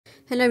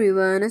Hello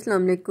everyone,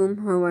 Assalamu alaikum.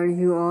 How are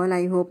you all?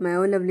 I hope my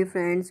all lovely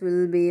friends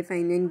will be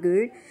fine and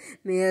good.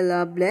 May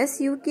Allah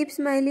bless you. Keep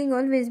smiling,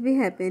 always be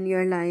happy in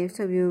your lives.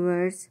 So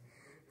viewers,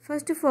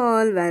 first of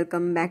all,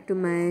 welcome back to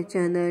my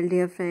channel,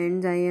 dear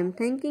friends. I am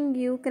thanking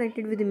you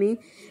connected with me,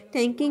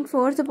 thanking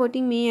for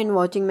supporting me and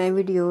watching my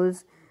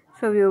videos.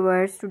 So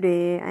viewers,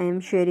 today I am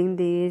sharing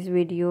this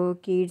video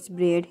kids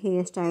braid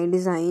hairstyle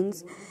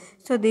designs.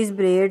 So these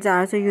braids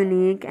are so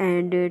unique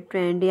and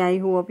trendy. I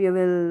hope you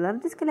will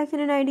love this collection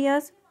and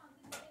ideas.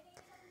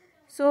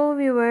 So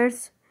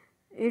viewers,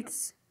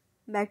 it's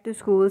back to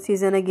school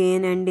season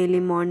again and daily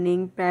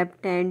morning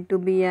prep tend to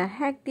be a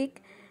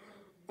hectic,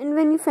 and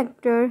when you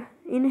factor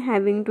in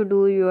having to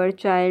do your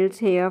child's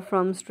hair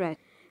from scratch.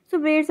 So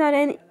braids are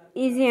an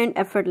easy and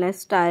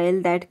effortless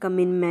style that come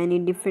in many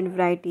different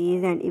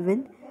varieties and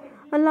even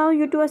allow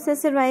you to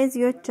accessorize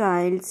your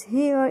child's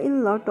hair in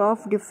a lot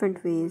of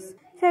different ways.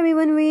 So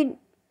everyone, we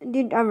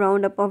did a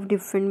roundup of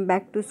different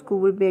back to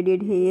school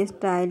braided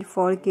hairstyle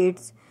for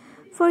kids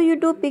for you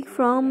to pick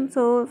from.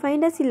 So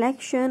find a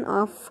selection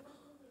of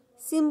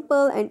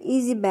simple and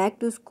easy back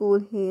to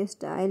school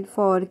hairstyle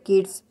for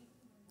kids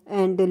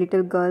and the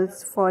little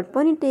girls for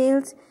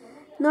ponytails,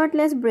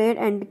 knotless braid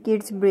and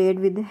kids braid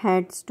with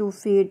heads to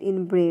fit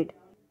in braid.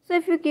 So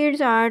if your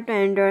kids are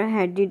tender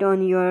headed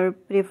on your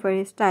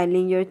prefer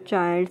styling your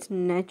child's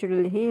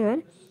natural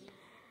hair,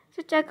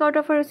 so check out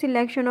our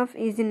selection of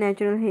easy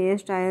natural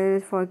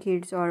hairstyles for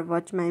kids or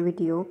watch my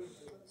video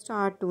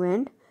start to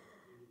end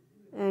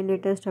and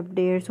latest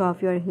updates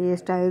of your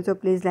hairstyle. So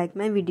please like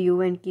my video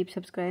and keep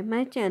subscribe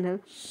my channel.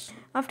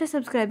 After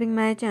subscribing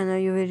my channel,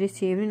 you will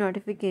receive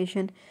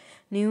notification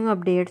new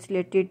updates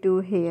related to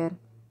hair.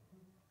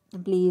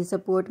 Please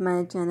support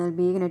my channel,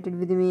 be connected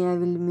with me. I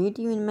will meet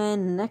you in my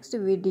next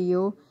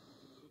video,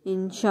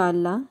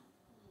 inshallah.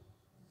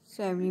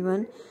 So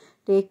everyone,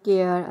 take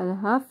care. Allah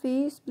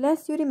Hafiz.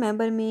 Bless you.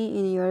 Remember me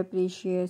in your precious